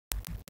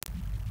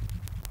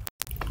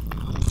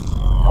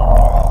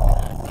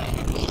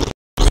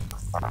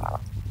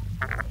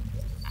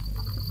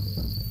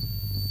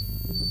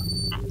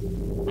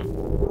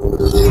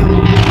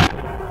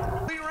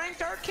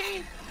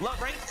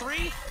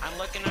3, I'm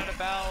looking at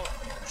about,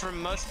 for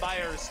most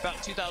buyers,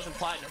 about 2,000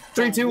 platinum.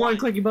 3, 2, 1,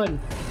 clicky button.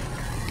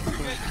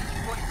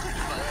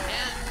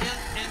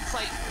 And it's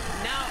like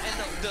now,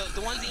 and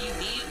the ones that you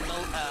need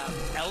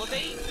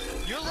elevate,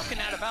 you're looking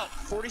at about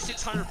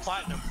 4,600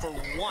 platinum for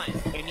one,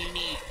 and you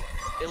need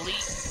at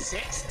least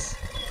 6.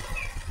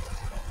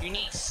 You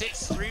need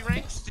 6 3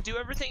 ranks to do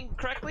everything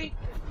correctly.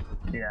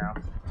 Yeah.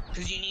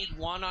 Because you need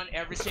 1 on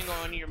every single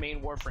one of your main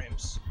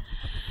warframes.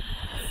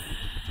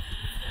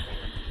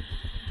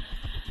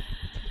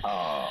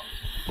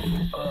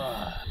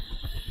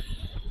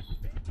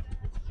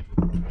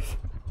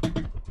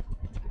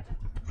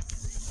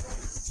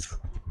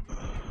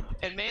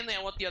 And mainly,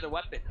 I want the other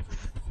weapon,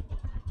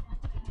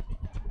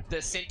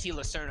 the Sentry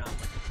Lucerna.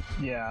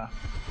 Yeah.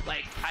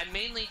 Like, I'm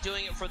mainly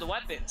doing it for the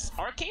weapons.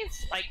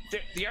 Arcanes, like,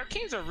 the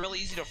Arcanes are really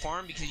easy to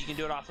farm because you can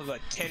do it off of a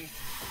 10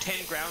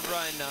 ground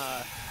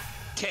run,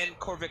 10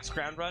 Corvix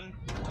ground run.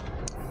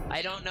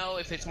 I don't know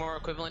if it's more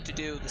equivalent to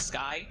do the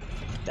Sky.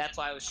 That's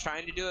why I was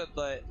trying to do it,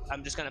 but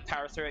I'm just gonna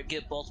power through it,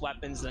 get both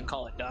weapons, and then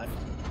call it done.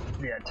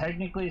 Yeah,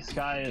 technically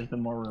Sky is the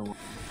more reward.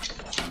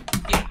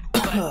 Yeah,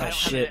 but Oh, I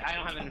shit.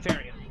 don't have an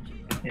variant.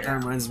 Yeah. That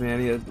reminds me, I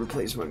need to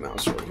replace my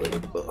mouse real quick.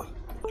 Ugh.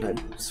 I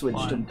switched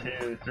 1, them.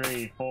 2,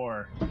 3,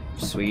 4.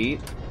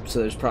 Sweet. So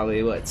there's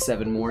probably, what,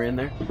 7 more in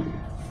there?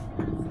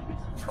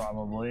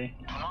 Probably.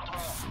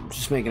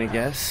 Just making a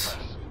guess.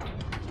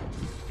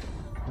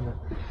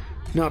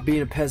 Not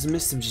being a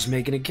pessimist, I'm just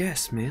making a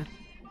guess, man.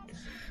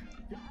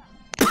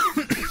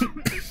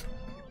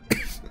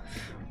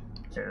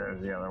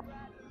 There's the other one.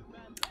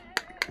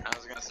 I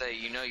was gonna say,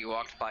 you know, you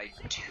walked by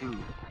 2,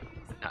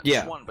 not Yeah.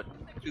 just 1, but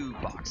 2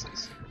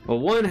 boxes. Well,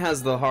 one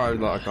has the hard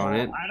lock on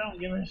it. I don't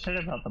give a shit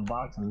about the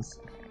boxes.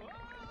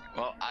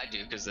 Well, I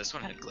do, because this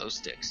one had glow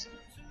sticks.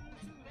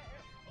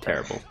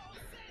 Terrible.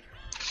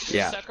 You're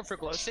Yeah. a sucker for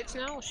glow sticks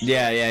now?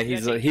 Yeah,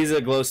 he's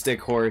a glow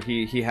stick whore.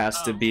 He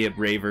has to be a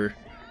braver.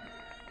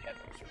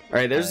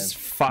 Alright, there's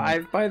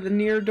 5 by the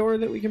near door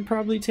that we can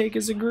probably take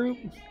as a group.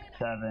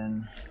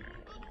 7.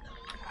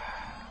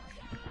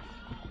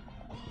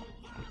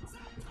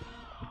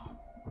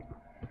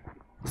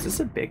 Is this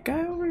a big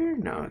guy over here?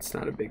 No, it's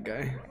not a big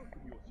guy.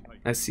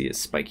 I see a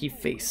spiky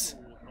face.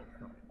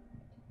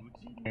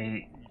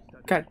 8.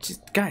 God,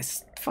 just,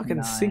 guys, fucking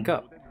 9. sync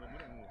up,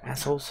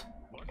 assholes.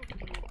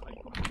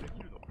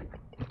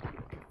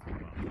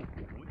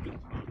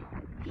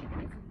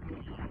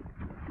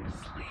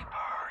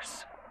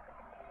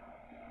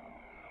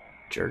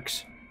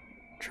 Jerks.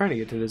 Trying to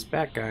get to this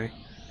back guy.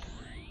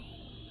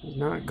 It's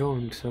not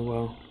going so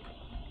well.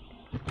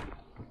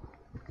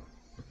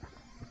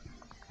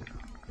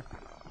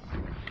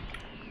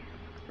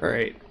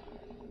 Alright.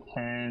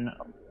 10.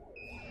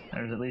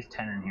 There's at least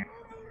 10 in here.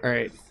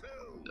 Alright.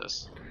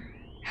 This.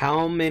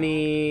 How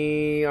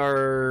many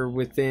are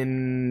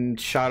within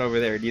shot over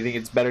there? Do you think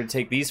it's better to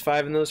take these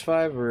 5 and those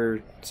 5,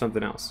 or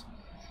something else?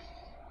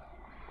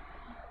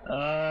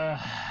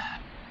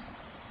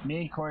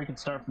 Me and Corey can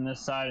start from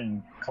this side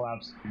and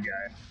collapse the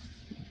guy.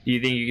 Do you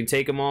think you can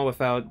take them all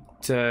without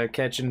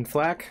catching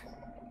flack?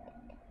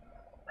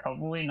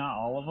 Probably not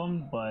all of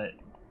them, but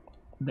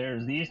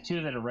there's these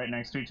 2 that are right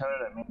next to each other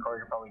that me and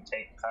Corey could probably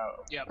take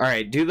out. Yep.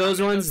 Alright, do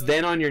those ones,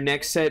 then on your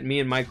next set, me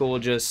and Michael will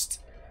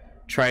just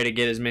try to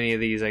get as many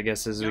of these, I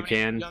guess, as we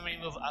can. You want me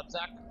to move up,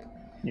 Zach?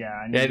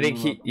 Yeah, Yeah, I think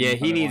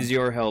he needs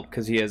your help,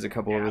 because he has a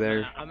couple over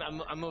there.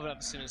 I'm moving up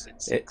as soon as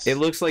it's 6. It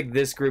looks like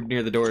this group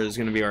near the door is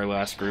going to be our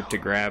last group to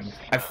grab.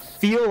 I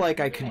feel like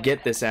I could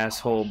get this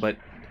asshole, but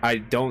I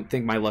don't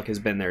think my luck has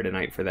been there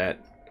tonight for that.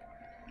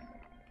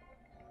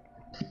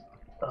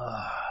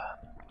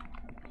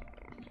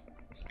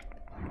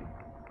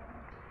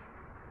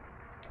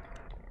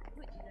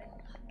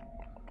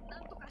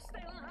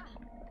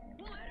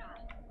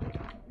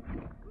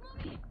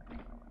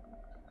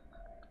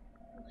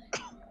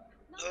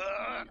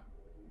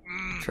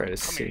 Try to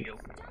sync.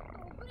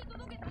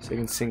 So I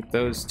can sync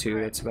those 2,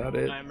 that's about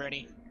it. I'm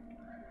ready.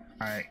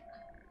 Alright.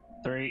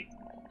 3,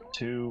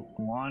 2,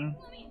 1.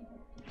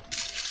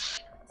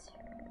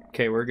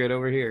 Okay, we're good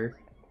over here.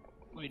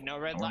 Wait, no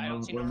red light. I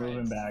don't see We're no moving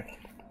reds. back.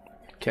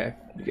 Okay,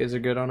 you guys are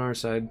good on our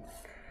side.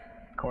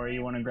 Corey,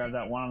 you want to grab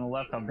that one on the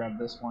left? I'll grab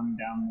this one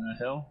down the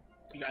hill.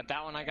 You got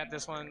that one. I got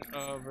this one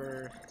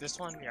over this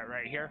one. Yeah,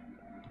 right here.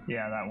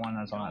 Yeah, that one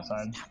that's on that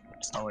side.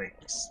 Oh wait,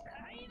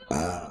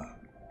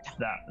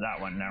 that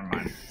one. Never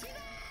mind.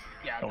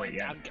 Yeah, Oh, wait,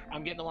 yeah.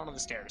 I'm getting the one on the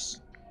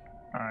stairs.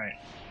 All right.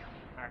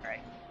 All right.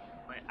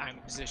 I'm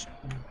in position.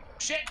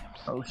 Shit!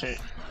 Oh shit.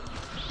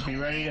 Be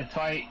ready to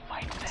fight.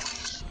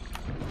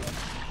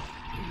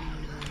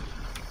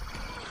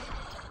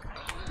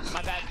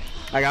 My bad.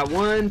 I got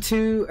 1,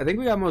 2. I think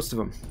we got most of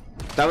them.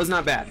 That was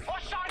not bad.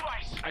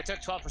 I took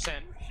 12%.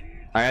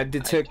 I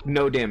took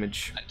no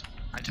damage.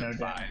 I took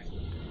 5.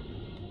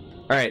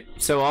 Alright,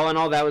 so all in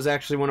all, that was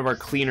actually one of our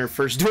cleaner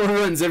first door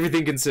runs,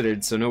 everything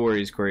considered. So no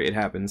worries, Corey. It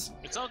happens.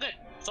 It's all good.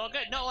 It's all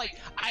good. No, like,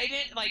 I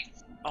didn't, like,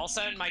 all of a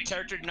sudden my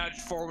character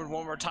nudged forward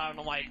one more time, and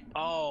I'm like,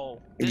 oh,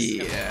 this is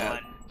gonna be fun.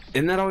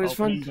 Isn't that always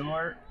Opening fun?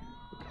 door.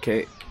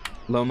 Okay.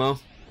 Lomo.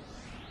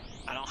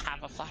 I don't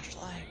have a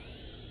flashlight.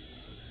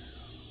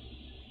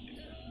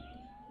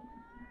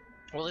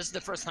 Well, this is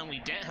the first time we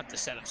didn't have to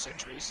set up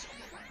sentries.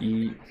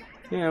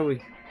 Yeah,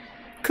 we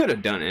could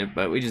have done it,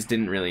 but we just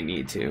didn't really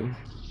need to.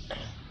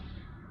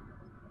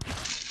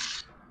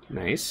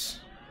 Nice.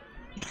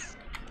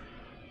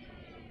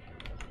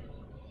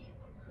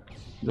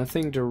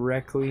 Nothing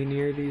directly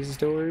near these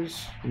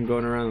doors. I'm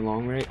going around the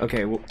long way.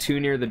 Okay, well,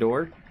 2 near the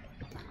door.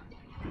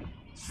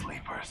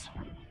 Sleepers,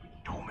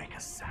 don't make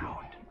a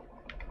sound.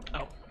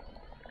 Oh.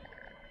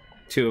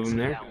 2 of them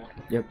there.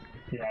 Yep.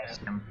 Yeah, I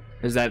just come.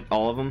 Is that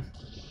all of them?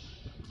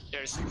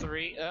 There's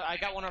 3. I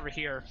got one over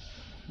here,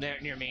 there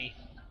near me.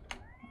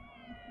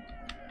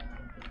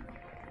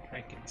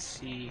 I can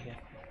see him.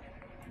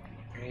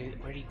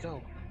 Where'd he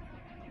go?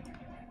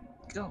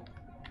 Go.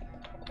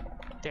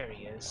 There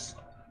he is.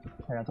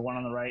 I got the one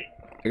on the right.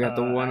 I got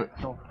the one.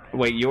 Axel,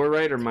 Wait, your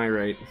right or my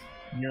right?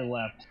 your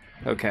left.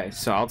 Okay,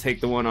 so I'll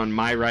take the one on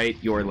my right,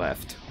 your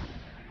left.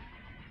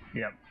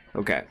 Yep.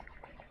 Okay.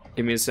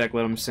 Give me a sec,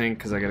 let him sink,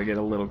 because I gotta get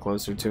a little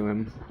closer to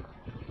him.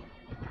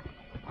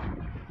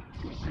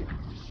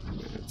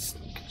 Let's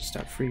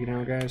stop freaking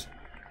out, guys.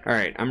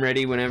 Alright, I'm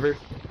ready whenever.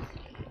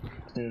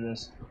 Let's do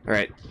this.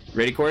 Alright,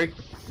 ready, Corey?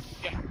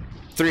 Yeah.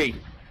 3,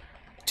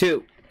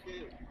 2,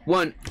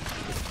 1.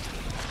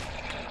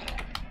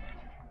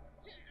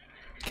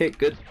 Okay,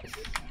 good.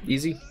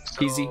 Easy,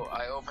 So easy.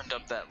 I opened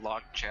up that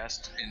locked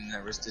chest and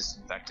there was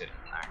disinfectant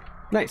in there.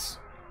 Nice.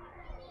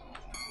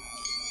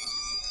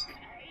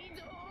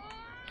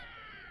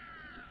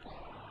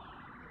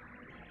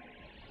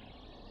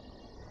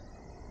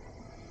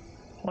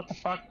 What the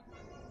fuck?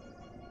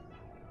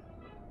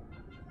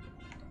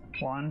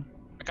 1,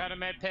 I got a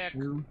med pack.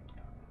 2,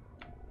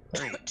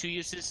 3. 2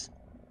 uses.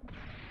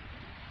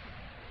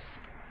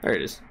 There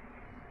it is.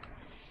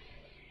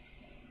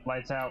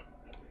 Lights out.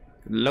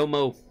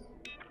 Lomo.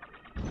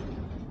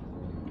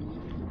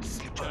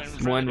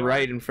 Sleepers, One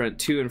right in front,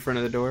 2 in front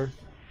of the door.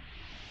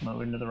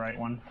 Moving to the right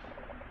one.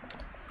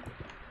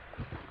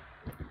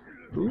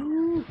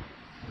 Ooh.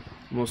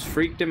 Almost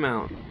freaked him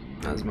out.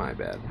 That was my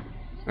bad.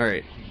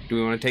 Alright, do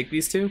we want to take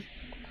these 2?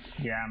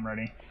 Yeah, I'm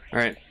ready.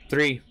 Alright,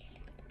 3,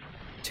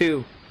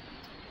 2,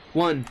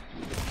 1.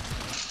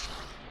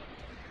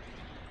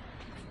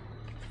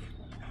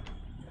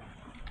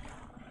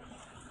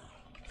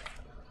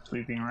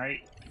 Sweeping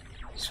right.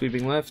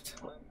 Sweeping left.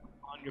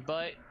 On your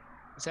butt,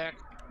 Zach.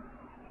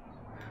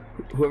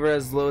 Whoever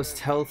has lowest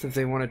health, if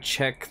they want to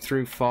check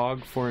through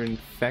fog for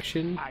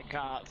infection. I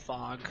got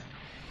fog.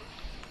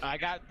 I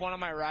got one on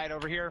my right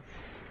over here.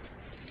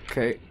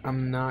 Okay,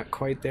 I'm not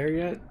quite there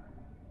yet.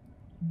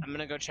 I'm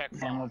gonna go check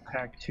Ammo fog.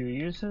 pack 2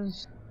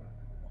 uses.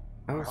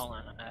 I don't, Hold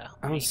on.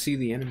 I don't see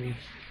the enemy.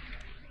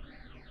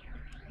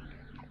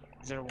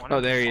 Is there one? Oh,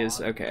 on there the he is.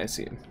 fog? Okay, I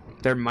see him.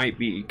 There might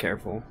be.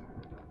 Careful.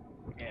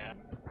 Yeah.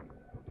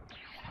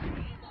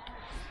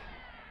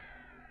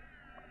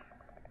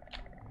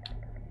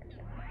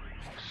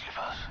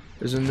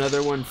 There's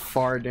another one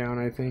far down,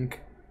 I think.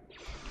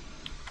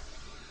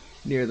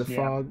 Near the Yeah.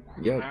 fog.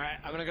 Yep. Alright,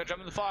 I'm gonna go jump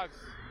in the fog.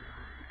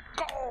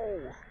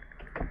 Go!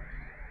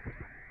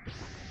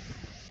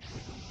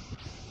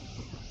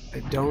 I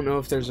don't know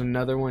if there's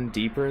another one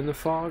deeper in the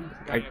fog,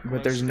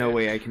 but there's no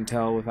way I can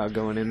tell without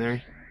going in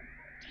there.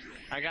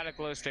 I got a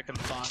glow stick in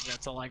the fog,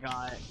 that's all I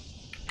got.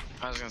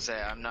 I was gonna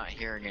say, I'm not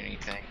hearing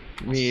anything.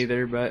 Me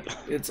either, but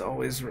it's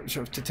always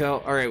tough to tell.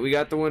 Alright, we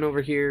got the one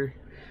over here.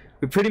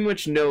 We pretty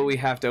much know we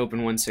have to open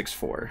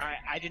 164. Alright,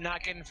 I did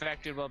not get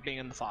infected while being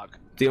in the fog.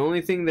 The only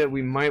thing that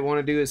we might want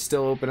to do is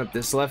still open up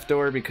this left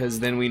door, because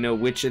then we know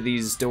which of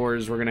these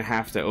doors we're going to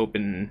have to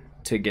open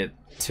to get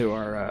to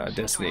our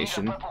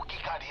destination.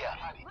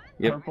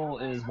 Yep. Purple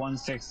is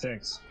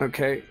 166.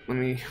 Okay, let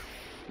me...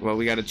 Well,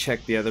 we got to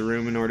check the other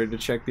room in order to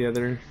check the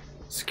other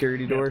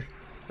security door.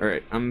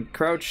 Alright, I'm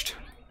crouched.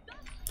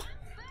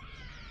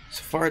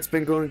 So far it's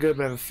been going good,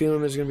 but I have a feeling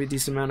there's going to be a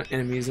decent amount of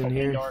enemies in Open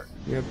here. door.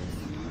 Yep.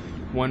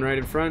 One right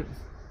in front.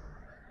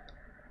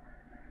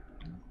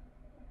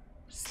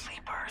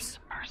 sleepers.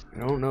 I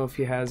don't know if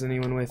he has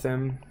anyone with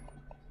him.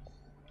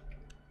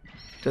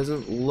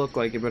 Doesn't look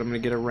like it, but I'm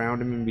going to get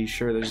around him and be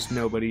sure there's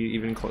nobody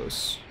even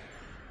close.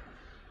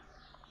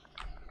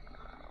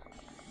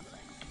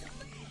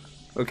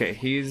 Okay,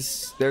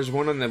 there's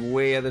one on the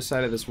way other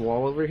side of this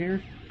wall over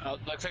here. Oh,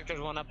 looks like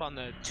there's one up on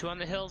the 2 on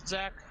the hill,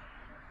 Zach.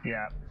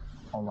 Yeah.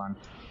 Hold on.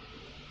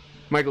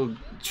 Michael,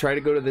 try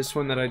to go to this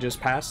one that I just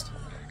passed,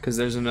 because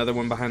there's another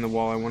one behind the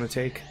wall I want to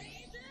take.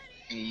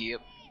 Yep.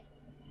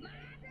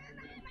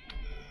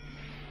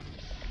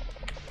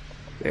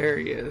 There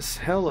he is.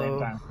 Same Hello.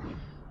 time.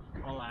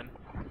 Hold on.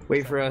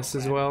 Wait for us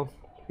as well,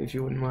 if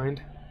you wouldn't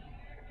mind.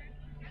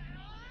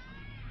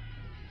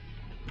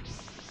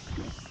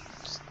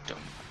 Just don't.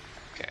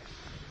 Okay.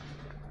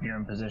 You're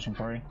in position,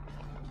 Corey.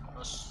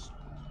 As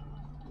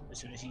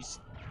soon as he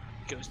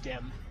goes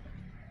dim.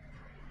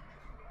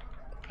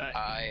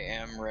 I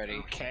am ready.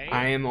 Okay.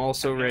 I am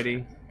also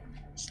ready.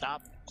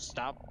 Stop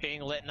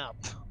being lit up.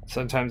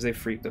 Sometimes they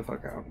freak the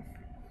fuck out.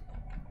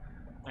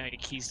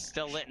 Like, he's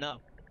still lit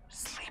up.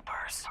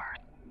 Sleepers,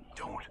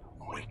 don't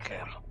wake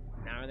them.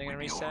 Now are they gonna You'll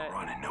reset?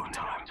 run in no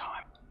time.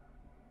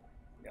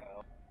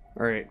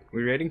 All right,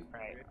 we ready?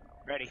 Right.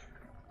 Ready.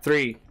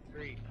 3,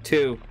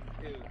 2,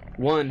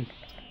 1.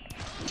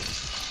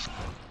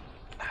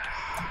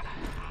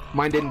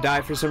 Mine didn't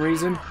die for some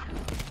reason.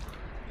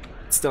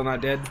 It's still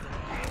not dead.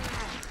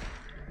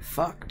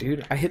 Fuck,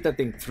 dude. I hit that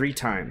thing 3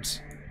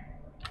 times.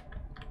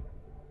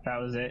 That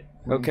was it.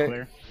 Okay,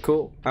 Clear.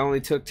 cool. I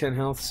only took 10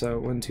 health, so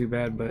it wasn't too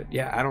bad, but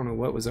yeah, I don't know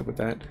what was up with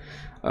that.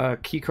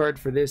 Key card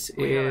for this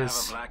We gotta have a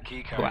is black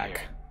key card black.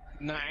 here.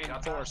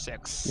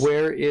 946.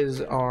 Where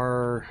is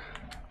our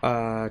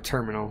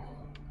terminal?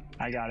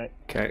 I got it.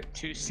 Okay.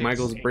 268.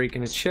 Michael's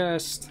breaking a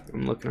chest.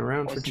 I'm looking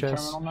around What's for the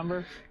chests. terminal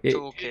number?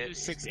 Toolkit.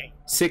 268.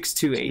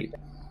 628.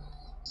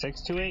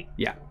 628?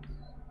 Yeah.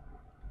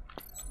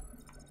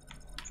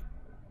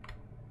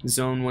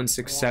 Zone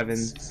 167,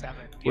 167.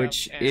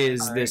 which Yep,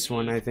 is and this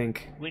one, I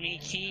think. we need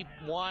to keep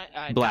Black.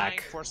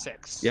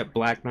 946. Yep,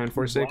 black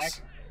 946.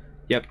 Black?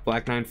 Yep,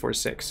 black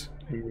 946.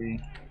 3,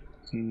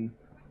 2,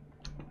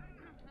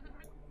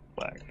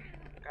 black.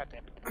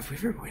 Goddamn. Have we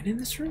ever been in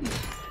this room?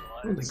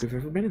 I don't think we've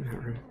ever been in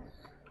that room.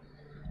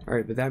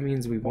 Alright, but that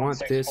means we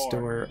want this 164.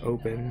 door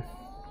open.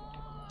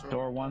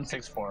 Door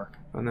 164.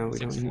 Oh no, we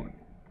don't 64. need...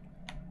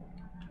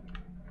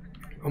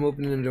 I'm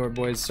opening the door,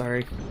 boys,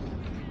 sorry.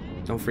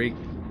 Don't freak.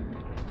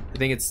 I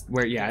think it's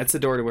where, yeah, it's the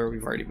door to where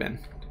we've already been.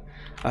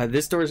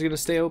 This door is going to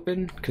stay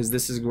open, because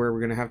this is where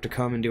we're going to have to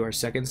come and do our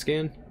second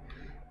scan.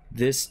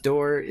 This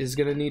door is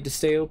going to need to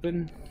stay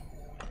open.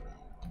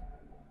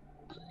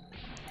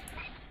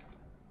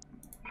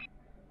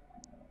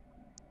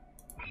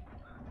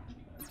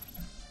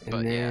 And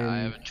But then, yeah, I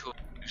have a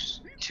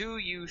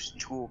two-use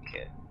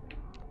toolkit.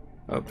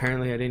 oh,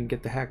 apparently I didn't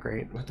get the hack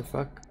right. What the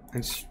fuck?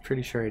 I'm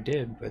pretty sure I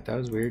did, but that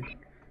was weird.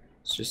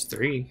 It's just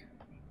 3.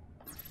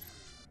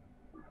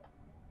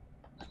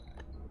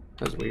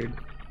 That was weird.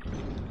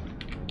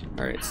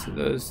 Alright, so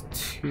those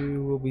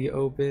 2 will be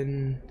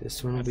open.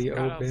 This one will be Got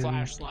a open.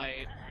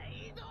 flashlight.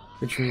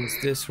 Which means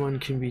this one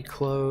can be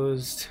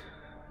closed.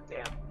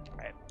 Damn.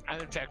 Right.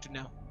 I'm infected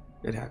now.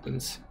 It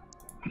happens.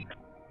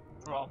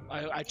 Well,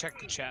 I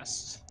checked the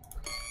chest.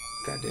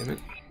 God damn it.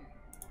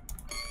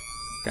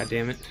 God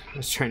damn it. I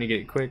was trying to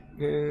get it quick.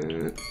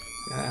 There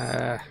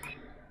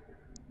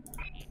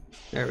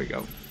we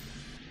go.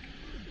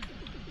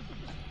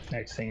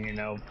 Next thing you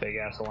know, big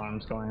ass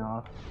alarm's going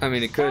off. I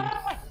mean, it could.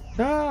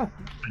 Ah!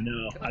 I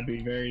know. I'd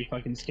be very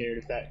fucking scared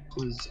if that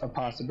was a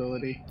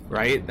possibility.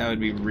 Right? That would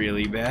be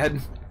really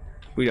bad.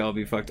 We'd all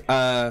be fucked.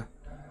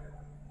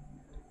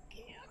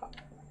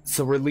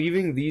 So we're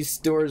leaving these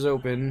doors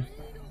open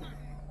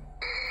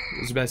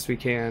as best we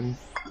can,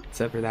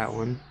 except for that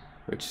one,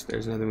 which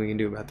there's nothing we can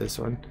do about this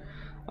one.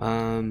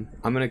 I'm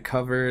gonna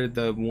cover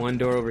the one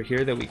door over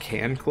here that we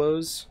can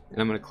close, and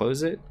I'm gonna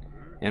close it,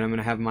 and I'm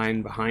gonna have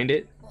mine behind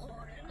it,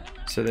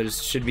 so there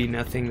should be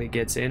nothing that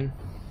gets in.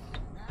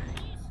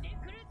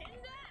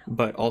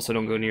 But also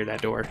don't go near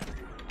that door.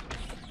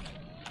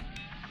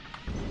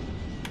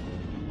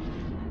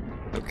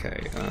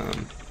 Okay,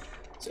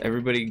 is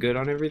everybody good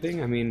on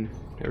everything? I mean,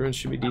 everyone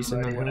should be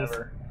decent on health.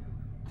 Whatever.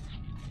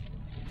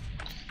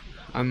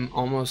 I'm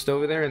almost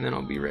over there and then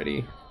I'll be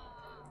ready.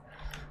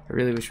 I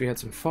really wish we had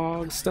some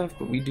fog stuff,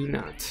 but we do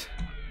not.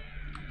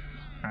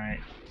 Alright.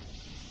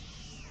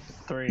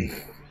 3,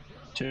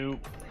 2.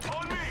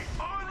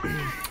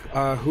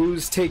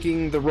 Who's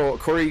taking the role?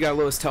 Corey, you got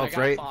lowest health,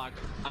 right?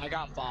 I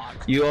got fog.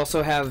 You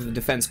also have the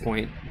defense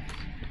point.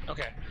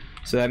 Okay.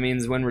 So that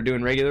means when we're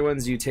doing regular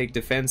ones, you take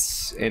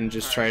defense and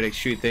just try to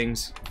shoot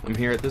things. I'm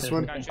here at this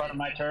one. In front of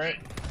my turret.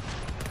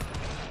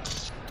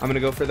 I'm gonna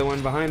go for the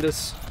one behind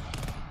us.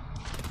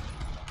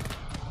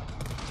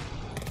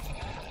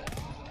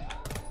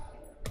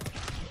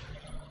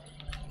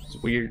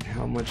 It's weird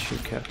how much you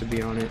have to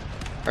be on it.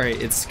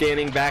 Alright, it's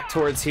scanning back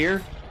towards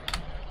here.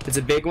 It's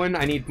a big one.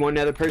 I need one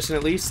other person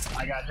at least.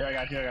 I got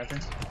you.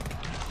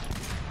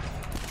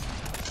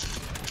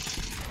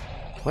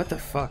 What the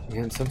fuck,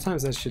 man?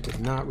 Sometimes that shit does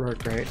not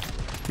work right.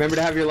 Remember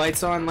to have your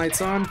lights on,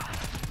 lights on.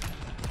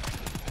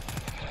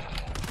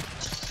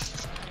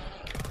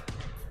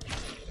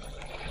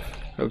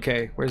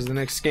 Okay, where's the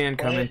next scan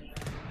coming?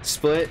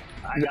 Split.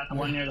 I got the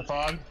one near the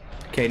fog.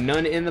 Okay,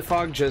 none in the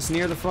fog, just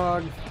near the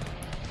fog.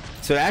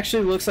 So it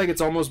actually looks like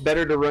it's almost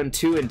better to run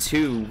 2 and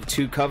 2.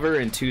 2 cover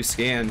and 2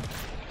 scan.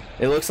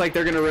 It looks like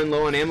they're gonna run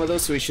low on ammo though,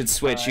 so we should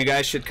switch. You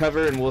guys should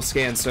cover and we'll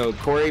scan. So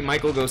Corey,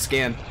 Michael, go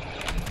scan.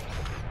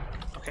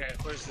 Okay,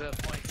 where's the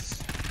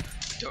points?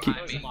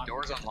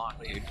 Doors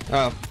unlocked, dude.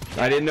 Oh,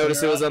 I didn't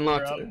notice it was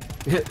unlocked.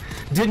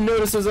 Didn't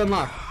notice it was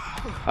unlocked.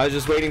 I was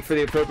just waiting for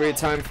the appropriate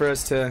time for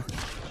us to...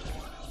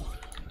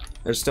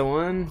 There's still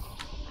one.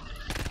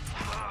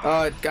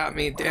 Oh, it got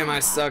me. Damn, I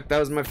suck. That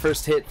was my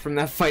first hit from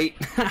that fight.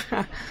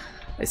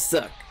 I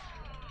suck.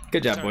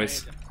 Good job,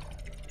 boys.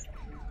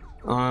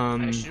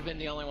 I should have been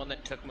the only one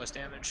that took most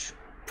damage.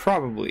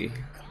 Probably.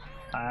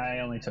 I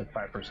only took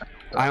 5%.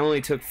 I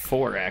only took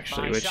 4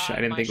 actually, which I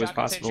didn't think was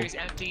possible. My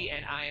shotgun sentry is empty,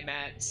 and I am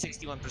at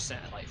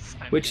 61% life.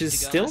 Which is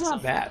still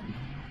not bad.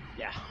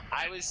 Yeah,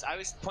 I was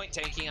point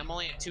tanking. I'm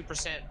only at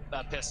 2%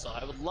 pistol.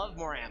 I would love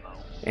more ammo.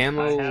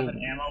 Ammo. I have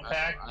an ammo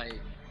pack.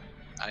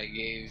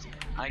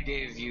 I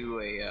gave you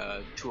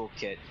a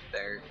toolkit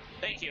there.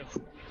 Thank you.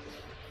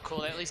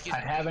 Cool. That at least gives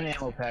I me. have an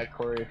ammo pack,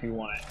 Corey, if you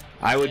want it.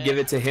 I would give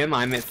it to him.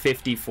 I'm at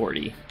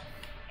 50-40.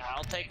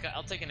 I'll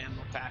take an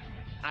ammo pack.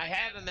 I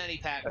have a mini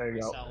pack There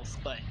you go. myself,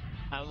 but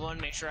I want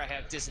to make sure I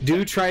have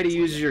Do try to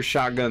use your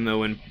shotgun though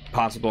when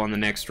possible on the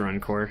next run,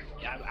 Core.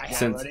 Yeah, I have.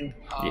 Since- Ready?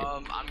 Yeah.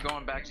 I'm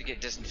going back to get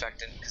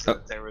disinfectant because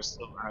Oh. there was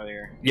some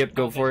earlier. Yep,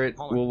 go Okay, for it.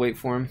 hold on. We'll wait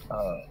for him. Yo, do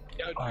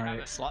you have alright.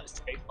 a slot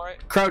to pay for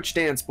it? Crouch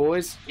dance,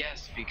 boys.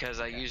 Yes, because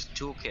I used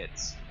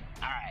toolkits.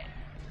 All right.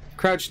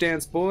 Crouch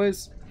dance,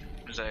 boys.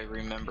 Because I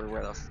remember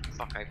where the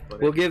fuck I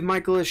put We'll it. give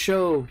Michael a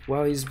show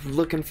while he's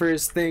looking for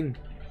his thing.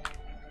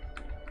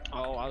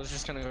 Oh, I was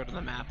just gonna go to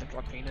the map and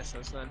draw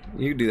penises then.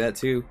 You can do that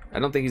too. I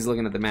don't think he's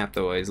looking at the map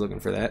though while he's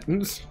looking for that.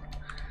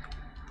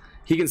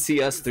 He can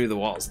see us through the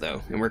walls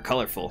though, and we're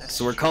colorful.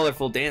 So we're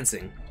colorful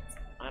dancing.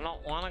 I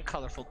don't want a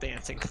colorful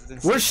dancing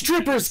because We're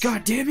strippers,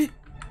 goddammit!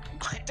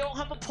 I don't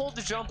have a pole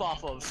to jump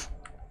off of.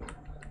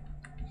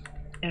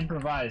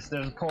 Improvise.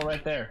 There's a pole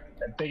right there.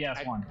 That big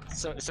ass one.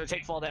 So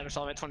take fall damage.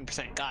 So I'm at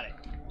 20%. Got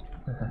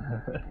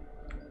it.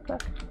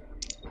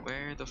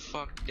 Where the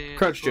fuck did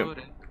Crouch I jump. put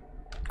it?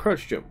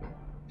 Crouch jump.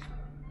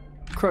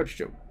 Crouch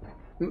jump.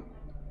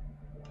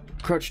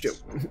 Crouch jump.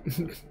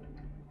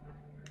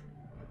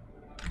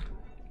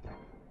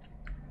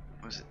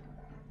 Was it?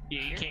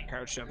 Yeah, you can't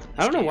crouch jump.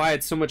 I don't know why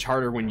it's so much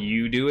harder when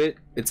you do it.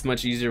 It's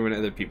much easier when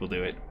other people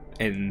do it,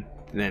 and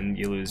then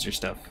you lose your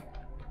stuff.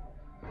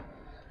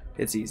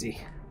 It's easy.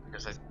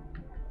 Because I.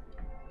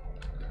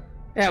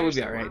 Yeah, we'll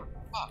be alright.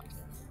 Fuck.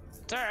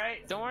 It's all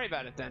right. Don't worry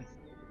about it then.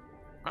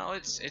 Well,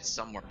 it's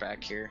somewhere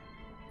back here.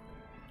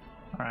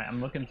 Alright, I'm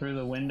looking through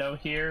the window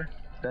here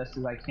as best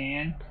as I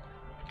can.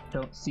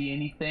 Don't see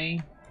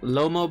anything.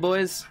 Lomo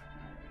boys.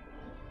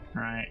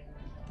 Alright,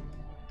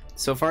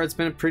 So far, it's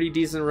been a pretty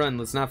decent run.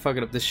 Let's not fuck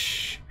it up.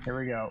 here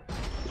we go.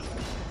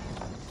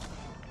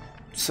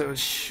 So it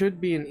should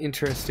be an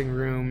interesting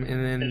room,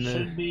 and then It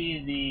should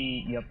be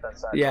the. Yep,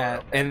 that's that. yeah,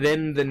 door. and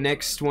then the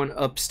next one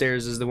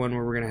upstairs is the one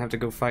where we're gonna have to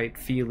go fight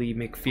Feely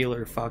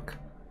McFeeler. Fuck.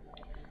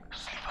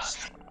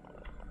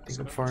 I think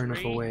I'm far enough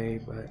 3? away,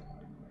 but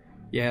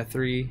yeah,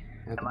 3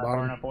 at the Am I far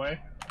bottom. enough away?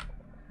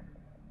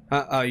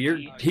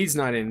 He's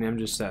not in. I'm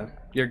just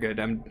you're good.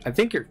 I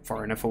think you're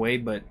far enough away,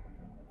 but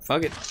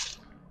fuck it.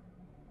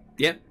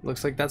 Yep,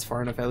 looks like that's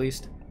far enough at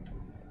least.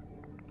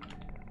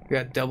 We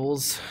got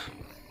doubles.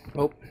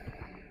 Oh,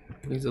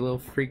 he's a little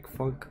freak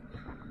funk.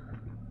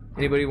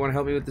 Anybody want to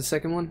help me with the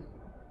second one?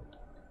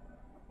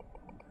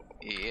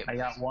 Yep. I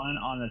got one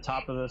on the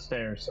top of the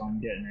stairs, so I'm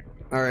getting it.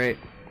 All right,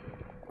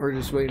 we're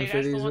just waiting Hey, for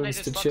that's the these one that ones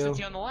just to fucks chill. with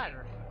you on the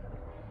ladder.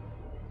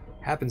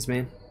 Happens,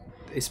 man.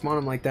 They spawn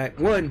them like that.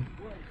 1,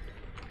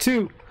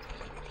 2,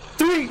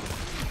 3.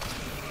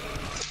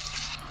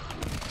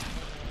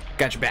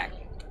 Got your back.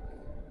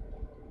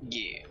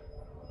 Yeah.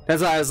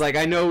 That's why I was like,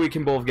 I know we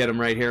can both get them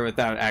right here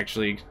without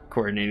actually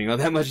coordinating all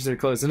that much. They're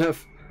close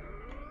enough.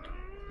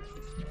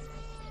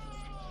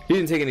 You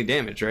didn't take any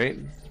damage, right?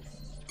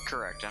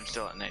 Correct. I'm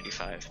still at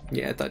 95.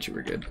 Yeah, I thought you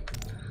were good.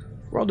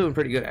 We're all doing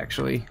pretty good,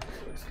 actually.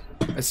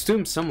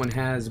 Assume someone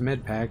has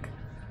med pack.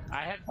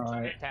 I have the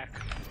Alright. med pack.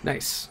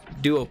 Nice.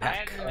 Duo I have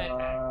pack. the med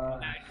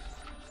pack.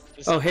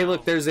 Nice. Oh, hey,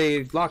 look, there's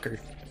a locker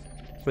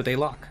with a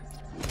lock.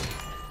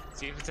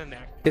 See if it's in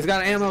there. It's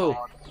got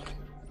ammo.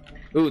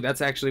 Ooh,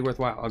 that's actually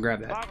worthwhile. I'll grab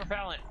that. Fog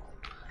repellent.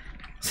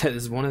 So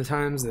this is one of the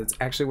times that's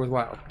actually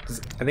worthwhile.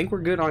 'Cause I think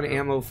we're good on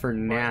ammo for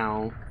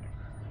now.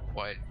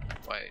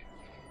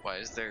 Why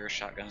is there a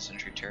shotgun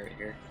sentry turret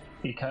here?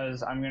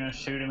 Because I'm gonna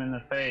shoot him in the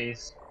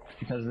face,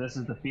 because this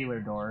is the feeler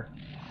door,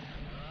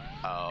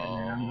 and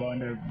then I'm Oh. going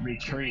to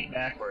retreat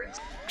backwards.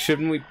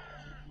 Shouldn't we?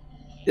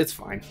 It's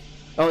fine.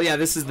 Oh yeah,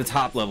 this is the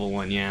top level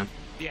one, yeah.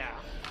 Yeah.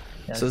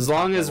 Yeah, So this as is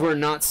long top as level. we're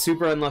not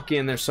super unlucky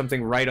and there's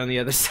something right on the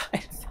other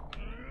side.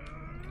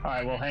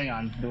 Alright, well hang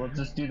on. We'll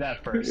just do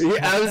that first.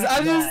 Yeah,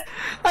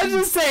 I was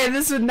just saying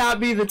this would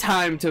not be the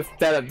time to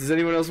that up. Does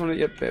anyone else want to?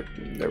 Yep,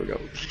 there we go.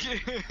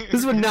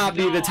 This would not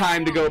be the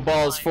time to go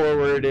balls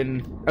forward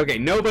and okay,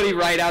 nobody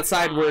right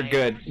outside. We're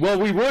good. Well,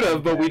 we would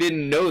have, but we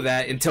didn't know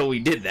that until we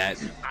did that.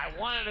 I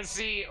wanted to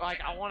see, like,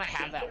 I want to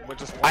have that with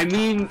just one I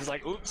mean, time. It's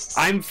like, oops.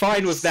 I'm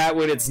fine with that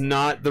when it's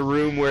not the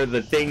room where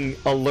the thing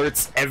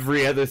alerts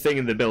every other thing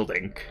in the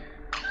building.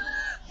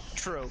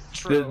 True.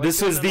 Like, This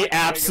doing was it, the like, in a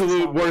regular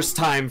absolute small worst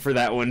time for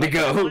that one to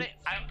room. Like,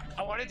 go.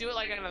 I want to do it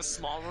like in a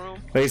small room.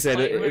 Like I said,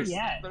 Like, where it's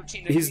Yeah.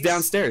 13 he's degrees.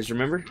 downstairs.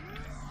 Remember?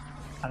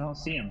 I don't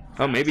see him.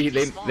 Oh, maybe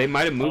they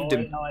might have moved Oh,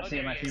 him. wait, no, I see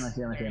him, I see him, I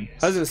see him, I see him.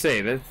 I was gonna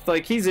say that's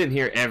like he's in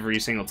here every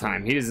single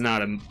time. He is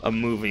not a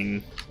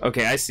moving.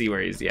 Okay, I see where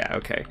he's. Yeah,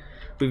 okay.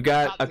 We've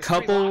got a There's 3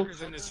 couple.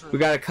 lockers in this room. We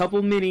got a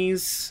couple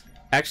minis.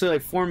 Actually,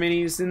 like 4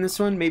 minis in this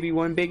one. Maybe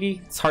 1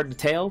 biggie. It's hard to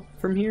tell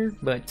from here,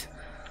 but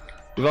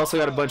we've also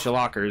got a bunch of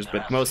lockers.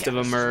 But most of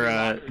them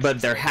are. But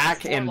they're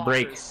hack Four and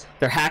break. lockers.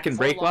 They're hack and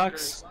 4 break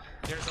locks.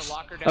 There's a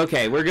locker down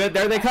Okay, we're good.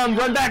 There they come.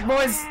 Run back,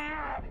 boys.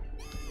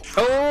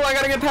 Oh, I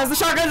gotta get past the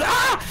shotguns.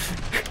 Ah!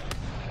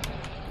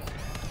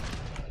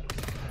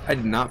 I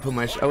did not put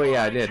my. Oh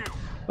yeah, I did.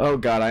 Oh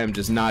god, I am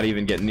just not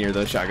even getting near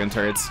those shotgun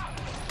turrets.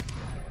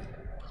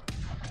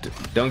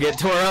 Don't get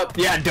tore up.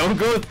 Yeah, don't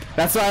go.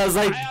 That's why I was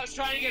like. I was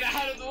trying to get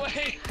out of the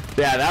way.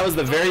 Yeah, that was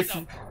the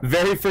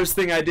very first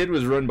thing I did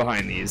was run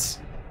behind these.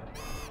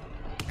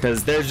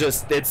 Because there's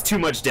just, it's too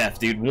much death,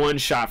 dude. One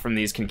shot from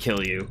these can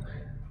kill you.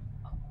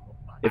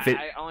 If it,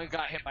 I only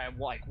got hit by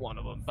like one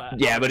of them, but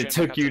yeah, but it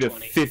took you to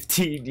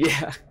 15.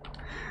 Yeah.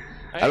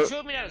 It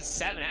showed me down to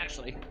 7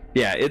 actually.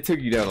 Yeah, it took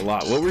you down a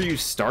lot. What were you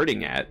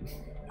starting at?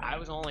 I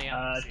was only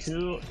at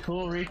 2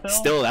 tool refill.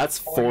 Still, that's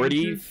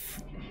 40.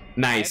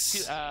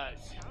 Nice.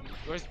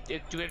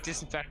 Do we have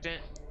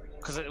disinfectant?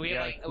 Because we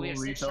have we have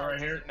 6 refill right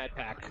here. Med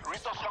pack.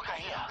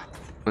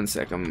 1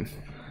 sec.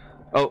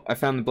 Oh, I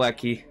found the black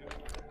key.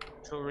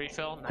 Tool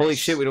refill. Nice. Holy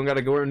shit, we don't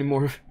gotta go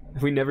anymore.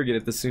 We never get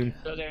it this soon.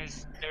 So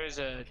there's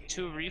a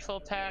 2 refill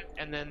pack,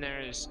 and then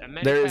there's a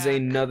med There is pack.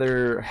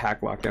 another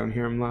hack lock down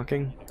here.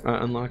 Unlocking.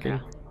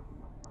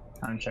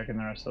 I'm checking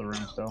the rest of the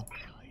room still.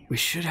 We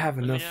should have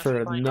enough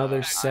for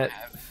another set.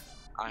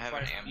 I have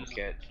an ammo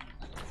kit.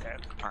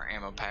 Our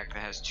ammo pack that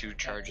has 2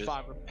 charges.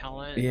 Fog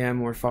repellent. Yeah,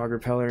 more fog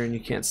repeller, and you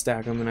can't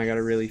stack them, and I got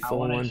a really full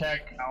one. I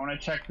want to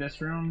check this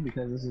room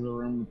because this is the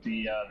room with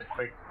the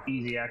quick,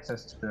 easy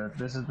access to the.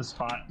 This is the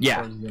spot.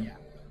 Yeah.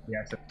 The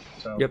access.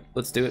 So. Yep,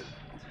 let's do it.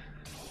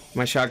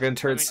 My shotgun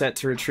turret's set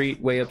to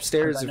retreat way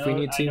upstairs if we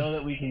need to. I know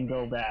that we can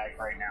go back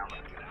right now.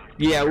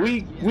 Yeah,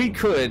 we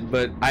could,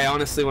 but I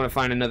honestly want to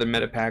find another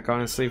metapack,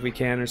 honestly, if we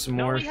can, or some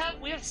more.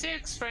 We have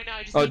 6 right now.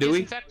 I just Oh, need do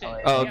we? disinfectant.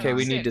 Oh, okay,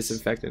 we 6. need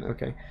disinfectant.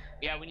 Okay.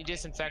 Yeah, we need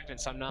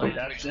disinfectant. So I'm not. Wait,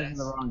 this is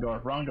the wrong door.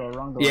 Wrong door.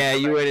 Yeah,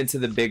 you went into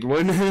the big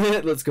one.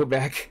 Let's go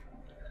back.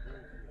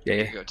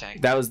 Yeah, Go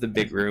tank. that was the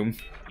big room.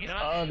 You know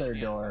what? Other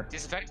door.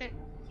 Disinfectant?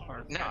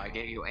 Or No, I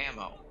gave you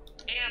ammo.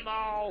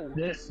 ammo.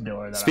 This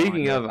door. That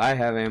Speaking I of, I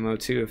have ammo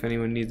too. If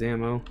anyone needs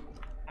ammo,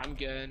 I'm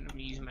good. I'm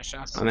using my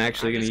shotgun. I'm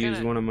actually gonna just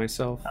use one of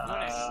myself.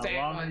 stay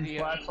on long the,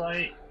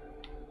 flashlight.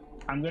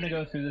 I'm gonna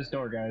go through this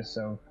door, guys.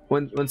 So.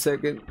 One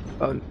second.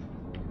 Oh.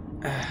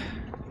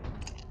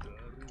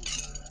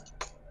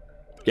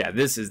 Yeah,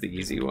 this is the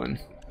easy one.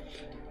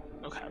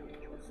 Okay.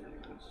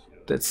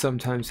 That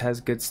sometimes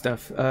has good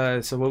stuff.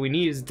 So what we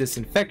need is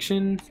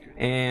disinfection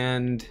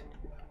and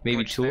maybe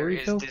Which tool there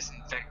refill is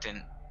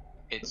disinfectant.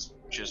 It's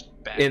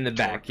just back in the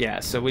back. Yeah,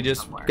 so we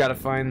just somewhere. gotta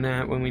find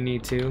that when we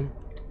need to.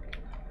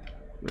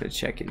 I'm gonna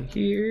check in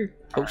here.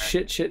 Oh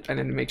shit! I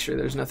need to make sure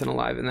there's nothing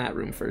alive in that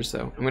room first,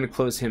 though. I'm gonna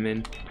close him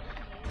in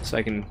so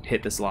I can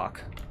hit this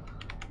lock.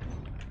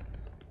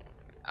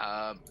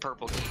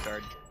 Purple key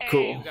card. Hey,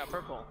 Cool. we got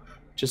purple.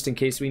 Just in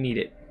case we need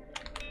it,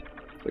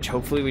 which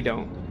hopefully we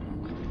don't.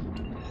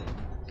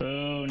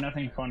 Boo!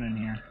 Nothing fun in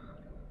here.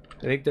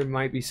 I think there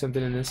might be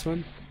something in this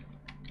one.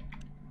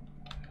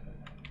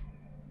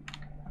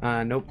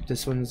 Nope,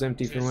 this one's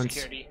empty for once.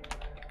 Security.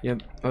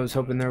 Yep, I was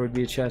hoping there would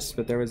be a chest,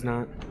 but there was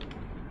not.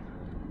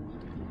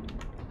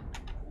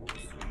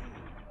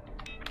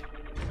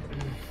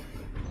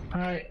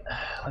 Alright,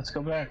 let's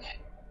go back.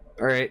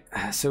 Alright,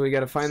 so we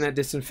gotta find that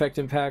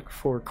disinfectant pack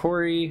for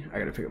Corey. I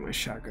gotta pick up my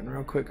shotgun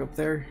real quick up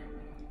there.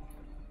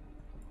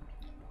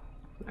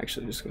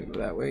 Actually, just gonna go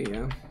that way,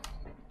 yeah.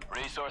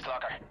 Resource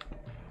locker.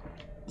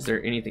 Is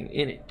there anything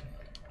in it?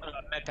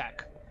 Med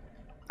pack.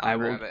 I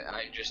will. Grab it.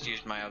 I just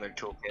used my other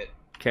toolkit.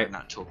 Okay,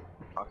 Not tool.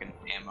 Fucking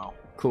ammo.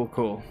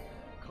 cool.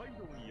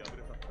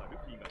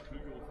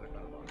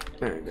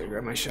 Alright, gotta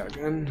grab my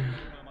shotgun.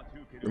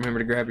 Remember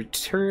to grab your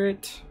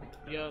turret.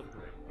 Yep.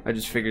 I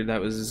just figured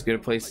that was as good a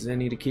place as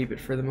any to keep it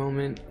for the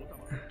moment.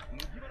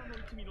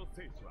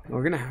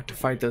 We're gonna have to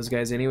fight those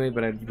guys anyway,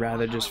 but I'd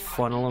rather just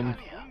funnel them.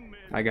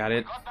 I got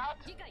it.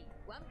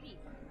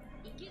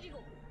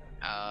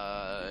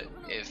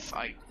 If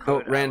I Oh,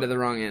 could, ran I to the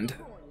would wrong end.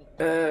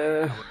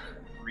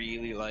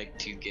 really like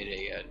to get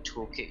a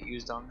toolkit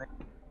used on there.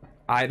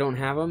 I don't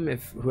have them.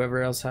 If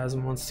whoever else has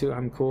them wants to,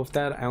 I'm cool with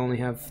that. I only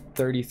have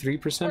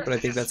 33%, but I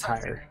think that's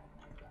higher.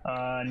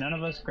 None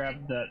of us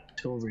grabbed that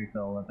tool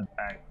refill weapon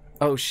pack.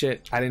 Oh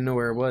shit, I didn't know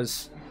where it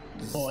was.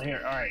 Well, here,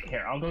 alright,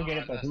 here, I'll go get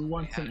it, but who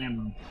wants some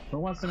ammo? Who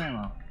wants some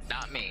ammo?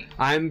 Not me.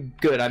 I'm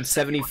good. I'm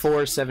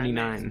 74,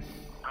 79.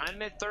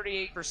 I'm at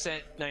 38%,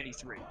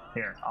 93.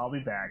 Here, I'll be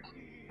back.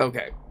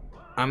 Okay.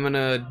 I'm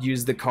gonna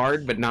use the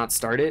card, but not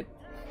start it.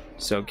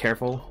 So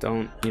careful.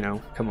 Don't,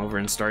 come over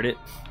and start it.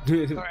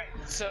 Alright,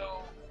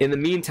 so In the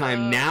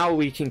meantime, now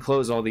we can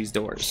close all these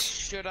doors.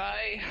 should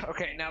I?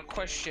 Okay, now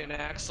question,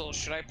 Axel.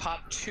 Should I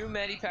pop 2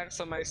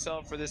 medipacks on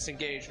myself for this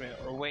engagement,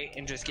 or wait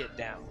and just get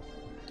down?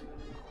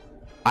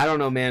 I don't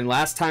know, man.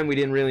 Last time we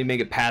didn't really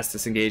make it past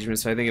this engagement,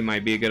 so I think it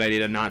might be a good idea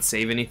to not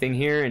save anything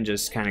here and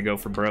just kind of go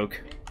for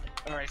broke.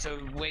 Alright, so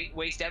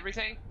waste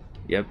everything?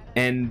 Yep.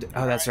 And,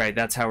 oh, that's right.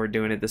 That's how we're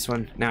doing it this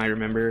one. Now I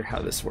remember how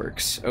this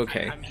works.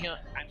 Okay. I'm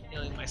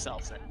healing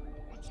myself then.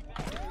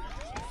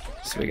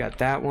 So we got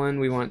that one.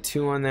 We want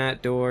 2 on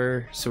that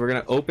door. So we're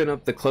going to open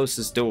up the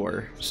closest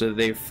door so that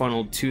they've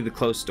funneled to the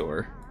close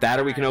door. That,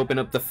 or we can open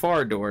up the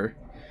far door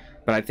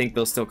but I think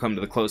they'll still come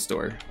to the close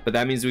door. But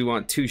that means we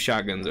want 2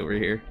 shotguns over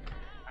here.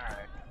 Alright.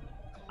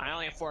 I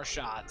only have 4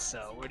 shots,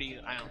 so where do you...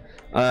 I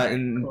don't...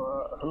 And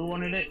who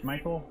wanted it?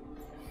 Michael?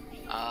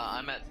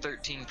 I'm at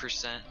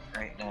 13%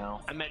 right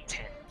now. I'm at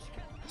 10.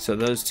 so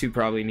those 2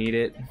 probably need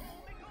it.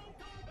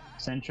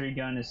 Sentry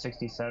gun is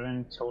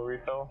 67. Tool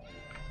refill.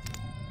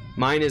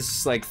 Mine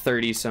is like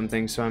 30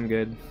 something, so I'm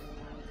good.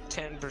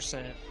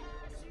 10%.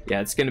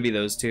 Yeah, it's gonna be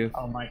those 2.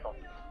 Oh, Michael.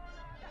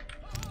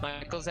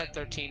 Michael's at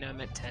 13,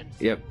 I'm at 10.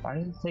 Yep. Why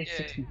does it say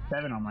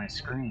 67 on my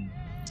screen?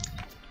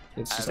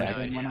 It's just I don't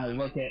acting. know. When I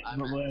look at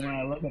when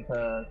I look at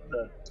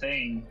the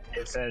thing,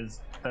 it says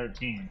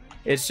 13.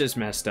 It's just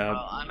messed up.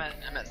 Well, I'm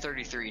at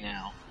 33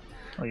 now.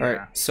 Oh, yeah. All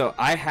right, so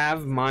I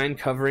have mine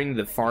covering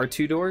the far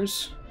 2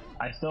 doors.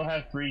 I still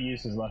have 3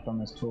 uses left on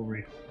this tool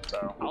refill.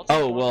 So I'll take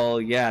Oh one.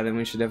 well, yeah. Then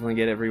we should definitely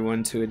get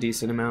everyone to a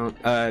decent amount.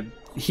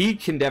 He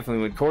can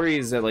definitely win. Corey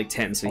is at like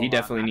 10, so he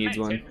definitely needs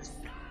one.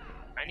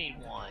 I need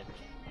 1.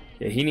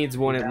 Yeah, he needs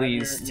one You at have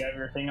least. you have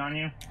your thing on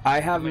you? I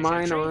have My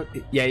mine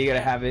sentry? on. Yeah, you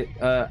gotta have it.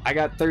 I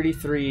got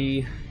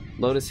 33.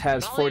 Lotus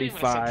has Not leaving my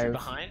sentry 45.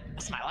 behind.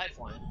 That's my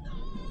lifeline.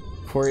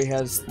 Corey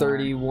has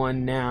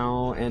 31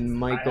 now, and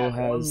Michael I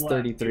have one has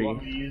left. Do 33. you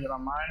want me to use it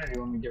on mine, or do you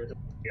want me to give it to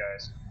you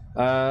guys?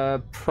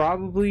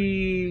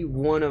 Probably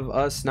one of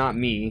us, not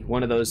me.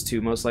 One of those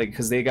 2, most likely,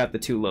 because they got the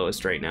 2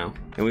 lowest right now,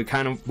 and we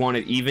kind of want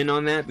it even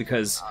on that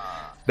because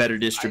better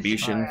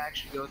distribution. I think I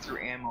actually go through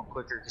ammo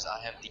quicker because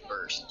I have the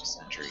burst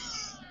sentry.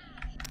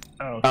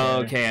 Oh, Oh,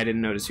 okay. I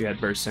didn't notice you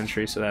had burst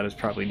sentry, so that would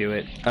probably do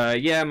it.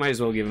 Yeah, might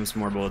as well give him some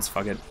more bullets.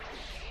 Fuck it.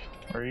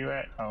 Where are you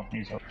at? Oh,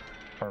 he's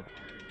purple.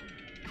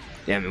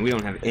 Yeah, I mean, we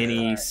don't have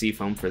any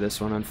seafoam for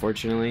this one,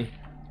 unfortunately.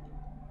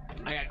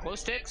 I got glow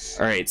sticks.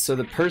 All right, so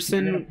the You're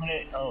person,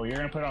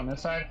 gonna put it on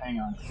this side? Hang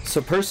on.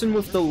 so person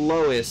with the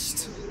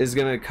lowest is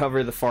gonna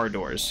cover the far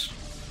doors.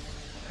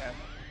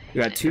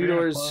 You got 2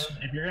 doors.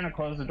 If you're gonna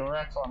close the door,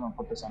 Axel, I'm gonna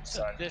put this on the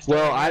side. This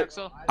Well, door here,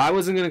 Axel? I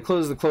wasn't gonna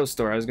close the close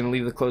door. I was gonna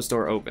leave the close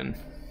door open.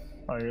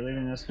 Oh, you're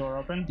leaving this door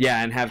open?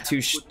 Yeah, and have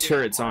 2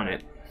 turrets on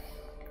it,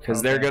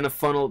 because they're Okay. gonna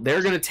funnel.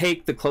 They're gonna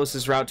take the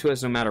closest route to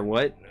us no matter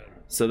what.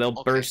 So they'll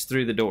Okay. burst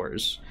through the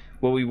doors.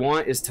 What we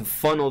want is to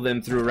funnel them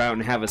through a route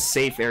and have a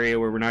safe area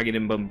where we're not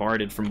getting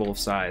bombarded from both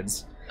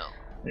sides.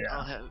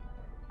 Yeah.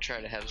 Try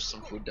to have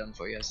some food done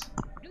for you guys.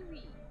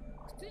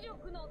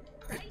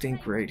 I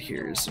think right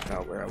here is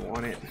about where I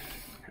want it.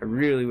 I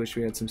really wish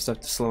we had some stuff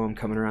to slow them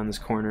coming around this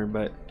corner,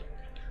 but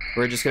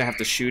we're just gonna have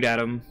to shoot at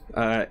them.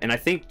 And I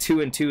think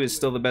 2 and 2 is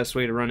still the best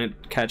way to run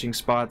it, catching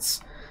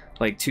spots.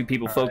 Like 2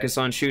 people focus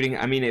on shooting.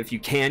 I mean, if you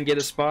can get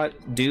a spot,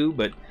 do,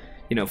 but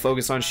you know,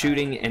 focus on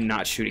shooting and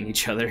not shooting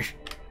each other.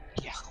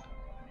 Yeah.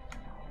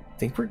 I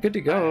think we're good to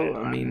go.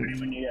 I mean, ready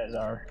when you guys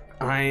are.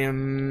 I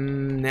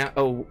am now.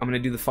 Oh, I'm gonna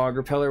do the fog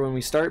repeller when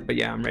we start, but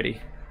yeah, I'm ready.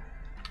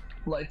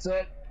 Lights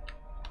up.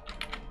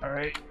 All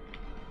right.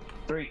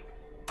 3,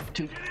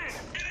 2.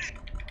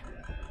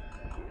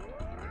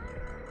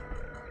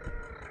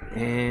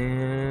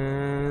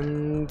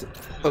 And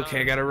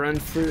okay, I gotta run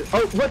for.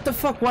 Oh, what the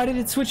fuck? Why did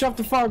it switch off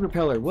the fog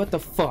repeller? What the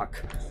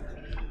fuck?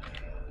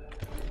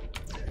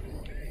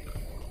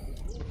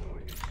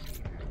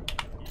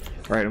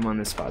 Alright, I'm on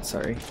this spot.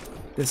 Sorry.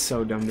 This is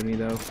so dumb to me,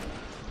 though.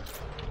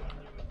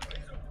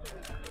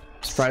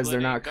 Surprised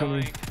they're not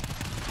coming.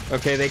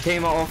 Okay, they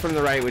came all from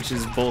the right, which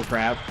is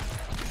bullcrap.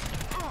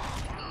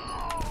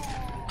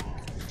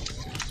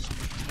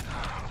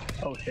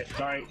 Oh shit!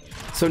 Sorry.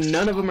 So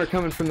none of them are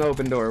coming from the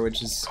open door,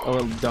 which is a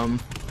little dumb.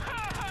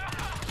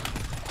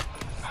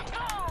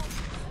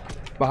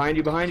 Behind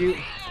you, behind you.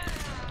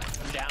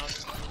 I'm down.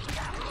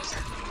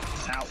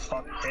 Ow!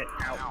 Fuck! Hit!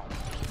 Ow!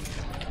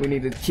 We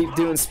need to keep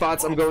doing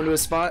spots. I'm going to a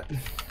spot.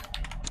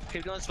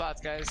 Keep doing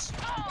spots, guys.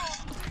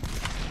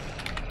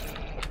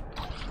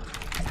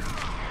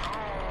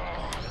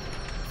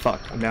 Fuck,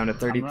 I'm down to I'm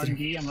 33. running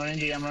D. I'm running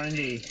D. I'm running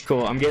D.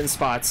 Cool, I'm getting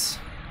spots.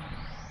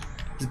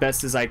 As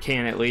best as I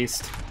can, at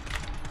least.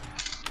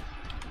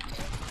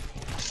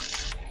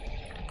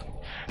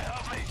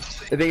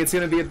 I think it's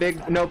gonna be a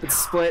big. Nope, it's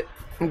split.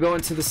 I'm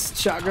going to the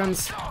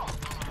shotguns.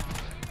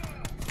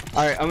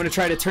 Alright, I'm gonna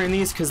try to turn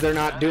these because they're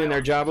not doing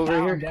their job over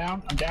I'm here.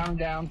 down. I'm down. I'm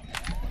down.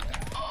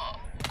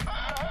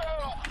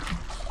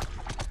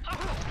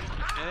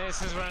 And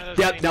this is one of those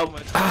Yep, funny nope.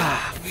 moments.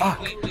 Ah,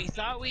 fuck. We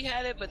thought we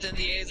had it, but then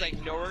the A's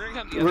like, no, we're gonna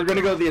come the other We're gonna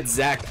way. go the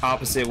exact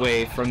opposite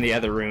way from the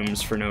other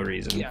rooms for no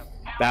reason. Yeah.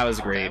 That was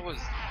great. That was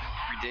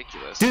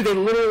ridiculous. Dude, they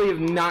literally have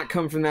not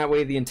come from that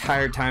way the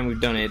entire time we've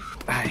done it.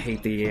 I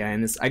hate the AI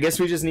in this. I guess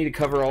we just need to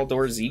cover all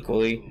doors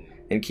equally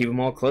and keep them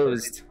all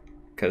closed,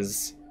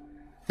 because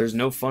there's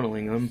no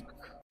funneling them.